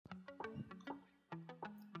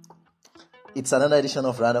It's another edition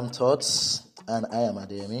of Random Thoughts, and I am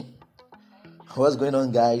Ademi. What's going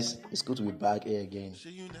on, guys? It's good to be back here again.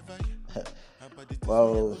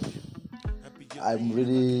 Well, I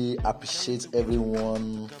really appreciate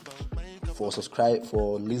everyone for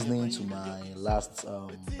listening to my last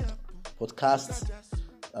podcast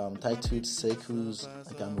titled Circles.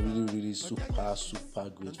 I'm really super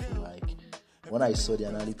grateful. Like when I saw the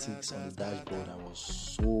analytics on the dashboard, I was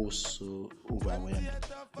so overwhelmed.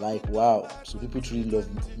 Like wow, so people truly love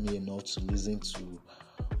me enough to listen to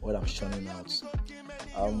what I'm churning out.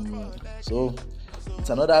 So it's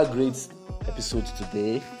another great episode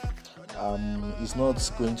today. It's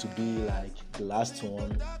not going to be like the last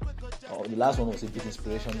one. The last one was a bit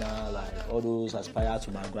inspirational, like all those aspire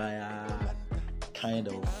to Maguire kind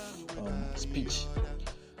of speech.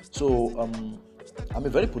 So I'm a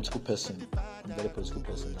very political person. Like I love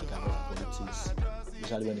politics,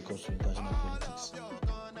 especially when it comes to international politics.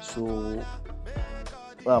 So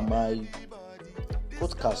my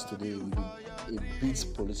podcast today will be a bit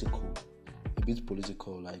political.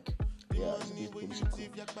 Like it's a bit political.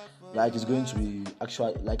 Like it's going to be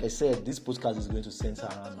actually, like I said, this podcast is going to center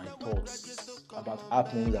around my thoughts about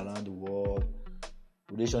happenings around the world,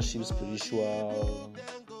 relationships, spiritual,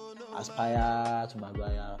 aspire to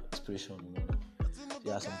Maguire, inspiration.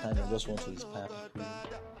 Sometimes I just want to inspire people.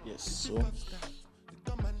 Yes, so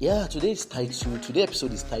today's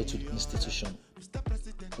episode is titled Institution.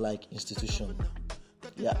 Like institution.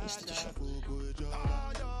 Institution.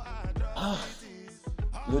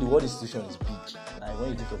 The word institution is big. Like when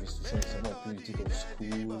you think of institution, you think of school,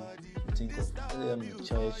 you think of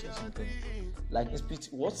church or something. Like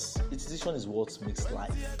institution is what makes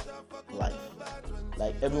life. Like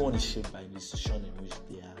everyone is shaped by the institution in which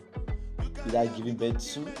they are either giving birth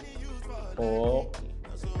to, or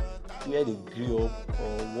where they grew up,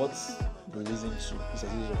 or what they listen to. It's a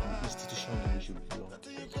result of the institution in which you belong.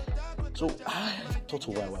 So I thought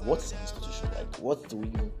a while, what is an institution? Like what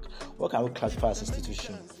can we classify as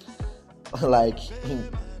institution? Like an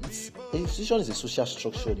institution is a social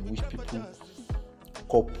structure in which people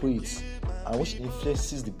cooperate and which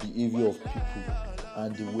influences the behavior of people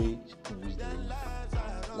and the way in which they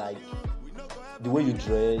live. Like the way you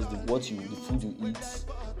dress, the food you eat.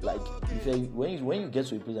 Like when you get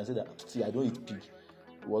to a place and say that, see, I don't eat pig,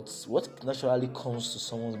 what naturally comes to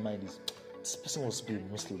someone's mind is this person must be a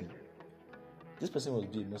Muslim. This person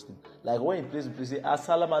must be a Muslim. Like when in place people say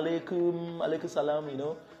Assalamu alaikum salam,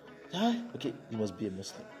 okay, he must be a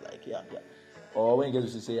Muslim. Like or when you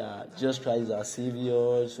get to say Jesus Christ is our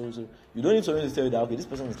savior, so you don't need someone to tell you that okay, this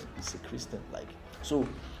person is a Christian.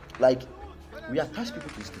 Like we attach people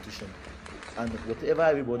to institution, and whatever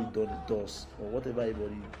everybody does or whatever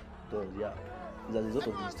everybody does, is a result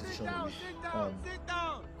of the institution in which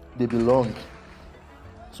they belong.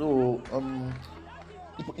 So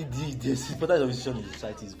the importance of institution in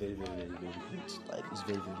society is very great. Like it's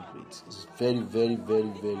very great. It's very great.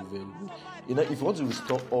 If you want to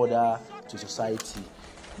restore order to society,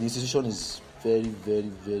 the institution is very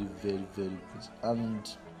good.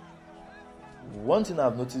 And one thing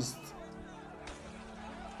I've noticed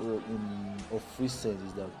of recent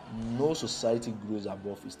is that no society grows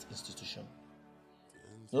above its institution.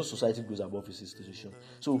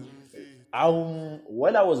 So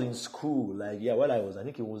while I was in school, I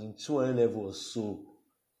think it was in 200 level or so,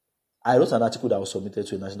 I wrote an article that was submitted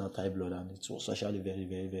to a national tabloid, and it was actually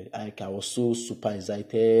very I was so super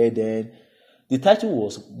excited. And the title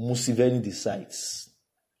was Museveni Decides.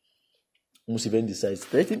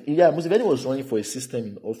 Museveni was running for a system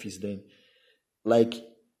in office then. Like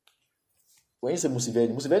when you say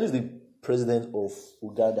Museveni is the president of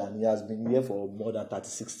Uganda, and he has been here for more than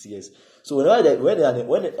 36 years. So when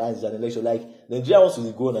there's an election, like Nigeria wants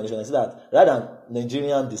to go on an election, I say that rather than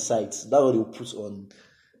Nigerian decides, that's what they will put on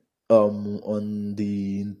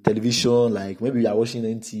the television, like maybe you are watching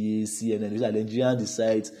NTA, CNN, like Nigerian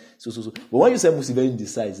decides. So. But when you say Museveni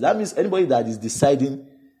decides, that means anybody that is deciding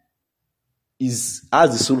has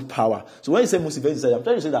the sole power. So when you say Museveni decides, I'm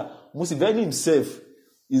trying to say that Museveni himself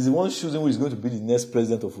is the one choosing who is going to be the next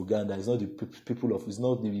president of Uganda. It's not it's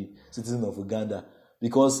not the citizen of Uganda,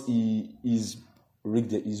 because he's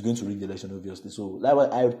going to rig the election, obviously. So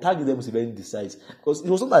like I tagged them Museveni decides, because it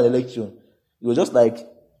was not an election. It was just like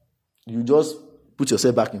you just put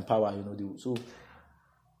yourself back in power, So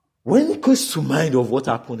when it comes to mind of what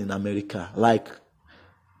happened in America, like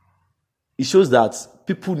it shows that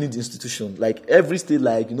people need institutions. Like every state,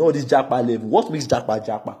 this Japa level. What makes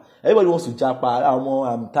Japa? Everybody wants to Japa.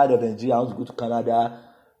 I'm tired of Nigeria. I want to go to Canada.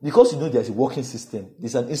 Because there's a working system.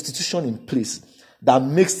 There's an institution in place that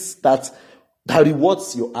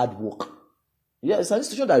rewards your hard work. Yeah, it's an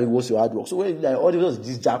institution that rewards your hard work. So when like all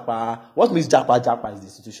this japa, what makes japa is the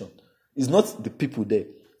institution. It's not the people there.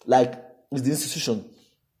 Like it's the institution.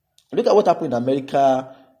 Look at what happened in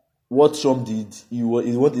America. What Trump did, he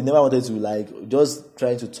never wanted to like just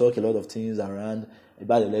trying to talk a lot of things around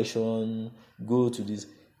about election, go to this.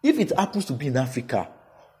 If it happens to be in Africa,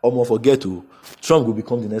 forget to Trump will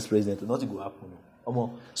become the next president. Nothing will happen.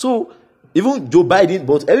 So even Joe Biden,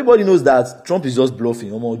 but everybody knows that Trump is just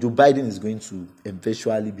bluffing. Joe Biden is going to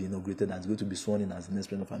eventually be inaugurated and is going to be sworn in as the next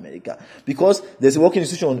president of America because there's a working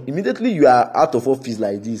institution. Immediately you are out of office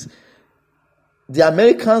like this, the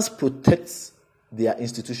Americans protect their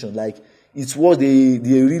institution. Like it's what they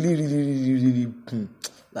really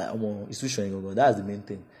like institution. That's the main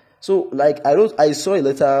thing. So like I saw a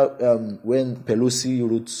letter when Pelosi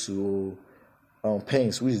wrote to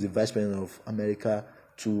Pence, who is the vice president of America,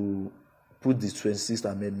 to put the 26th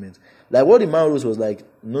Amendment. Like what the man wrote was like,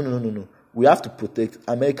 no. We have to protect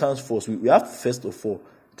Americans first. We have to first of all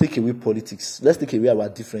take away politics. Let's take away our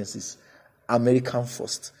differences. American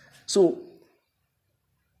first. So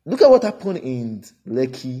look at what happened in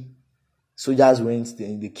Lekki. Soldiers went,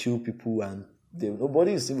 they killed people, and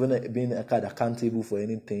nobody is even being accountable for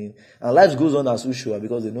anything. And life goes on as usual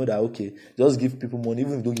because they know that, okay, just give people money.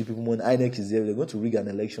 Even if you don't give people money, INEC is there. They're going to rig an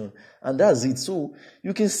election. And that's it. So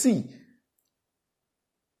you can see,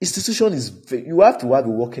 institution is, you have to have a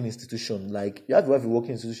working institution. Like, you have to have a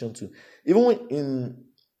working institution too. Even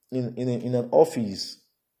in an office,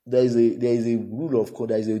 there is a rule of code.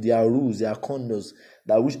 There are rules, there are conducts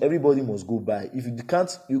that which everybody must go by.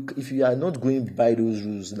 If you are not going by those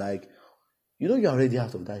rules, like, you're already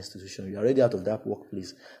out of that institution. You're already out of that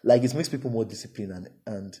workplace. Like, it makes people more disciplined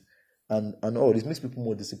and all. It makes people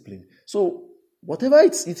more disciplined. So whatever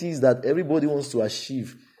it is that everybody wants to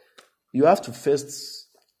achieve, you have to first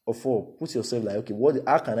of all put yourself like, okay,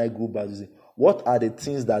 how can I go back to say, what are the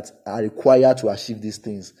things that are required to achieve these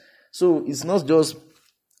things? So it's not just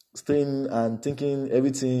staying and thinking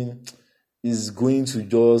everything is going to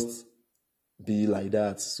just be like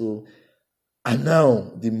that. So, and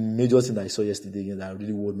now the major thing I saw yesterday again that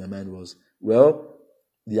really warmed my mind was, well,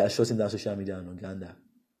 they are shutting down social media in Uganda.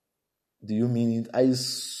 Do you mean it? I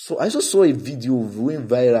just saw a video going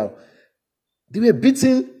viral. They were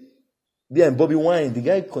beating Bobby Wine, the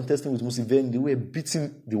guy contesting with Museveni. They were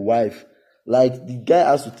beating the wife. Like, the guy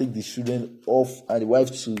has to take the children off and the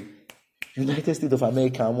wife to United States of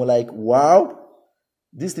America. I'm like, wow,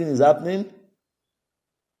 this thing is happening.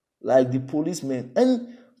 Like, the policemen,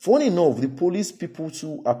 and funny enough, the police people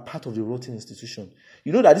too are part of the rotten institution.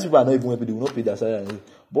 You know that these people are not even happy, they will not pay their salary,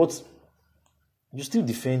 but you still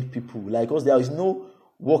defend people. Like, because there is no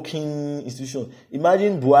working institution.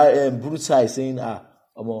 Imagine Brutai saying,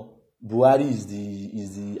 Buhari is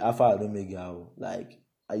the Alpha and Omega. Like,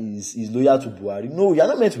 he's loyal to Buhari. No, you are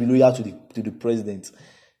not meant to be loyal to the president.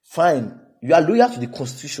 Fine, you are loyal to the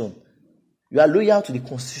constitution.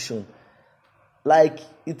 Like,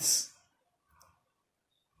 it's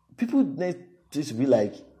people need to be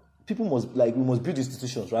like, we must build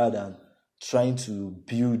institutions rather than trying to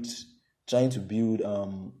build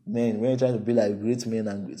men. When you're trying to be like great men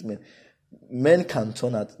and great men, men can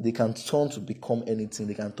turn to become anything.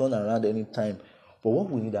 They can turn around any time. But what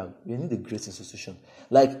we need a great institution.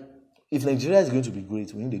 Like, if Nigeria is going to be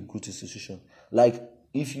great, we need a good institution. Like,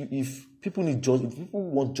 if people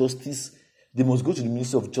want justice, they must go to the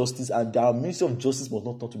Ministry of Justice, and our Ministry of Justice must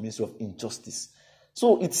not turn to Ministry of Injustice.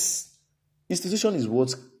 So institution is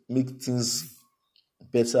what makes things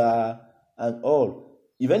better and all.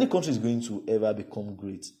 If any country is going to ever become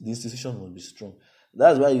great, the institution must be strong.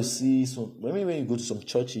 That's why you see when you go to some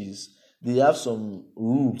churches, they have some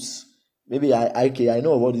rules. Maybe I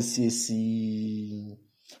know about the CAC.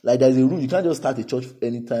 Like, there's a rule, you can't just start a church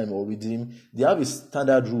anytime or redeem. They have a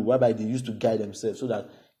standard rule whereby they used to guide themselves, so that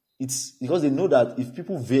it's because they know that if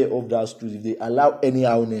people veer off that truth, if they allow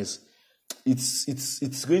anyhowness, it's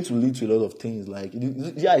going to lead to a lot of things. Like,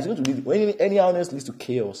 it's going to lead, when anyhowness leads to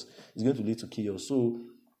chaos, it's going to lead to chaos. So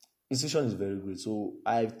institution is very great. So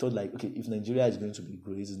I thought, like, okay, if Nigeria is going to be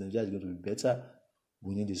great, if Nigeria is going to be better,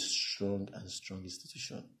 we need a strong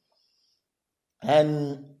institution.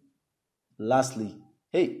 And lastly,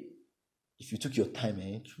 hey, if you took your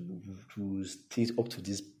time to stay up to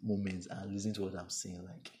this moment and listen to what I'm saying,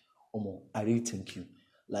 like, I really thank you.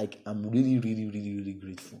 Like, I'm really, really, really, really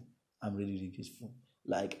grateful. I'm really, really grateful.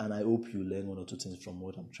 Like, and I hope you learn one or two things from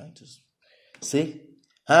what I'm trying to say.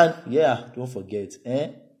 And yeah, don't forget,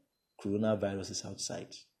 coronavirus is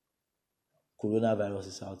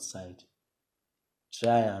outside.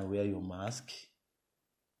 Try and wear your mask.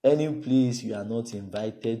 Any place you are not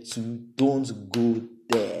invited to, don't go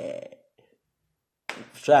there.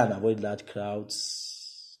 try and avoid large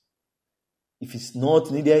crowds. If it's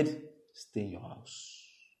not needed, stay in your house.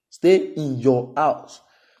 Stay in your house.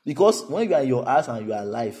 Because when you are in your house and you are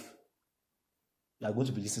alive, you are going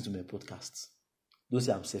to be listening to my podcast. Don't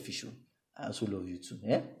say I'm selfish. I also love you too.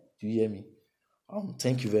 Eh? Do you hear me?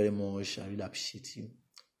 Thank you very much. I really appreciate you.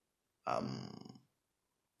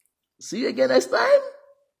 See you again next time.